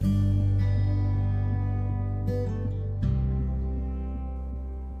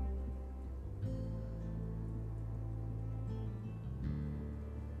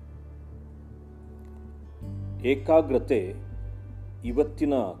ಏಕಾಗ್ರತೆ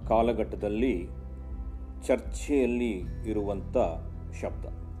ಇವತ್ತಿನ ಕಾಲಘಟ್ಟದಲ್ಲಿ ಚರ್ಚೆಯಲ್ಲಿ ಇರುವಂಥ ಶಬ್ದ.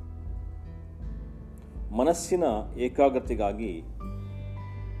 ಮನಸ್ಸಿನ ಏಕಾಗ್ರತೆಗಾಗಿ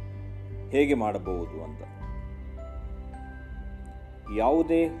ಹೇಗೆ ಮಾಡಬಹುದು ಅಂತ.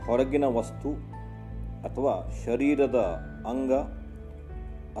 ಯಾವುದೇ ಹೊರಗಿನ ವಸ್ತು ಅಥವಾ ಶರೀರದ ಅಂಗ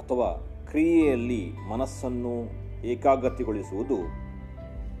ಅಥವಾ ಕ್ರಿಯೆಯಲ್ಲಿ ಮನಸ್ಸನ್ನು ಏಕಾಗ್ರತೆಗೊಳಿಸುವುದು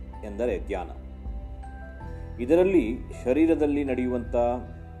ಎಂದರೆ ಧ್ಯಾನ. ಇದರಲ್ಲಿ ಶರೀರದಲ್ಲಿ ನಡೆಯುವಂಥ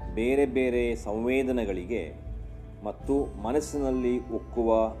ಬೇರೆ ಬೇರೆ ಸಂವೇದನೆಗಳಿಗೆ ಮತ್ತು ಮನಸ್ಸಿನಲ್ಲಿ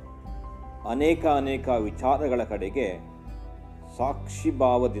ಉಕ್ಕುವ ಅನೇಕ ವಿಚಾರಗಳ ಕಡೆಗೆ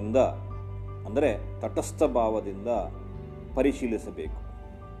ಸಾಕ್ಷಿಭಾವದಿಂದ ಅಂದರೆ ತಟಸ್ಥ ಭಾವದಿಂದ ಪರಿಶೀಲಿಸಬೇಕು.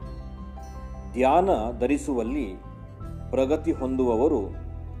 ಧ್ಯಾನ ಧರಿಸುವಲ್ಲಿ ಪ್ರಗತಿ ಹೊಂದುವವರು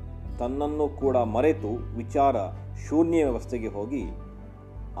ತನ್ನನ್ನು ಕೂಡ ಮರೆತು ವಿಚಾರ ಶೂನ್ಯ ವ್ಯವಸ್ಥೆಗೆ ಹೋಗಿ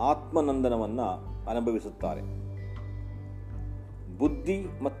ಆತ್ಮನಂದನವನ್ನು ಅನುಭವಿಸುತ್ತಾರೆ. ಬುದ್ಧಿ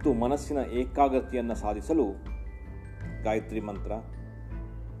ಮತ್ತು ಮನಸ್ಸಿನ ಏಕಾಗ್ರತೆಯನ್ನು ಸಾಧಿಸಲು ಗಾಯತ್ರಿ ಮಂತ್ರ,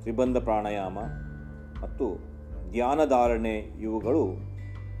 ತ್ರಿಬಂಧ ಪ್ರಾಣಾಯಾಮ ಮತ್ತು ಧ್ಯಾನಧಾರಣೆ ಇವುಗಳು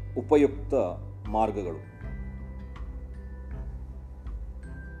ಉಪಯುಕ್ತ ಮಾರ್ಗಗಳು.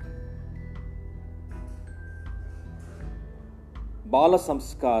 ಬಾಲ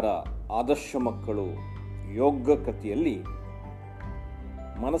ಸಂಸ್ಕಾರ ಆದರ್ಶ ಮಕ್ಕಳು ಯೋಗ ಕಥೆಯಲ್ಲಿ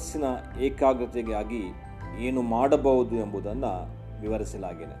ಮನಸ್ಸಿನ ಏಕಾಗ್ರತೆಗಾಗಿ ಏನು ಮಾಡಬಹುದು ಎಂಬುದನ್ನು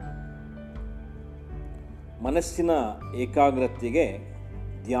ವಿವರಿಸಲಾಗಿದೆ. ಮನಸ್ಸಿನ ಏಕಾಗ್ರತೆಗೆ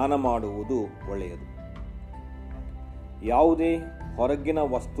ಧ್ಯಾನ ಮಾಡುವುದು ಒಳ್ಳೆಯದು. ಯಾವುದೇ ಹೊರಗಿನ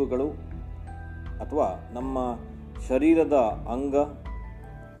ವಸ್ತುಗಳು ಅಥವಾ ನಮ್ಮ ಶರೀರದ ಅಂಗ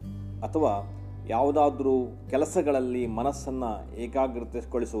ಅಥವಾ ಯಾವುದಾದ್ರೂ ಕೆಲಸಗಳಲ್ಲಿ ಮನಸ್ಸನ್ನು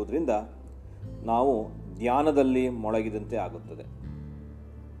ಏಕಾಗ್ರತೆಗೊಳಿಸುವುದರಿಂದ ನಾವು ಧ್ಯಾನದಲ್ಲಿ ಮೊಳಗಿದಂತೆ ಆಗುತ್ತದೆ.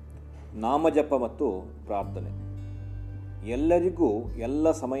 ನಾಮಜಪ ಮತ್ತು ಪ್ರಾರ್ಥನೆ. ಎಲ್ಲರಿಗೂ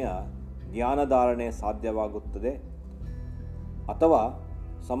ಎಲ್ಲ ಸಮಯ ಧ್ಯಾನಧಾರಣೆ ಸಾಧ್ಯವಾಗುತ್ತದೆ ಅಥವಾ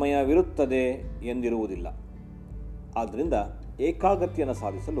ಸಮಯವಿರುತ್ತದೆ ಎಂದಿರುವುದಿಲ್ಲ. ಆದ್ದರಿಂದ ಏಕಾಗ್ರತೆಯನ್ನು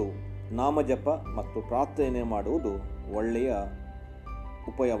ಸಾಧಿಸಲು ನಾಮಜಪ ಮತ್ತು ಪ್ರಾರ್ಥನೆ ಮಾಡುವುದು ಒಳ್ಳೆಯ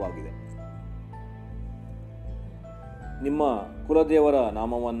ಉಪಾಯವಾಗಿದೆ. ನಿಮ್ಮ ಕುಲದೇವರ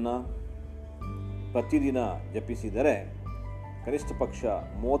ನಾಮವನ್ನು ಪ್ರತಿದಿನ ಜಪಿಸಿದರೆ ಕನಿಷ್ಠ ಪಕ್ಷ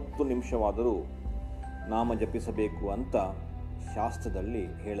 30 ನಿಮಿಷವಾದರೂ ನಾಮ ಜಪಿಸಬೇಕು ಅಂತ ಶಾಸ್ತ್ರದಲ್ಲಿ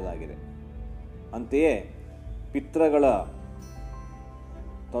ಹೇಳಲಾಗಿದೆ. ಅಂತೆಯೇ ಪಿತೃಗಳ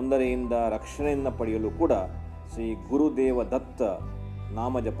ತೊಂದರೆಯಿಂದ ರಕ್ಷಣೆಯನ್ನು ಪಡೆಯಲು ಕೂಡ ಶ್ರೀ ಗುರುದೇವ ದತ್ತ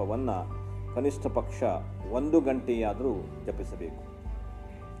ನಾಮಜಪವನ್ನು ಕನಿಷ್ಠ ಪಕ್ಷ 1 ಗಂಟೆಯಾದರೂ ಜಪಿಸಬೇಕು.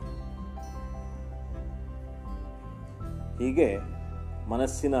 ಹೀಗೆ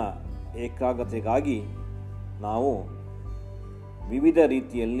ಮನಸ್ಸಿನ ಏಕಾಗ್ರತೆಗಾಗಿ ನಾವು ವಿವಿಧ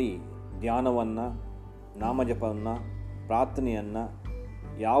ರೀತಿಯಲ್ಲಿ ಧ್ಯಾನವನ್ನು, ನಾಮಜಪವನ್ನು, ಪ್ರಾರ್ಥನೆಯನ್ನು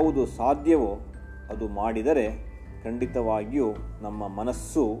ಯಾವುದು ಸಾಧ್ಯವೋ ಅದು ಮಾಡಿದರೆ ಖಂಡಿತವಾಗಿಯೂ ನಮ್ಮ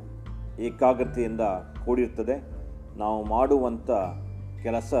ಮನಸ್ಸು ಏಕಾಗ್ರತೆಯಿಂದ ಕೂಡಿರುತ್ತದೆ. ನಾವು ಮಾಡುವಂಥ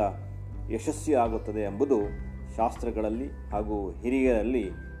ಕೆಲಸ ಯಶಸ್ವಿಯಾಗುತ್ತದೆ ಎಂಬುದು ಶಾಸ್ತ್ರಗಳಲ್ಲಿ ಹಾಗೂ ಹಿರಿಯರಲ್ಲಿ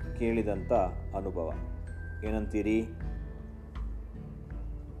ಕೇಳಿದಂಥ ಅನುಭವ. ಏನಂತೀರಿ?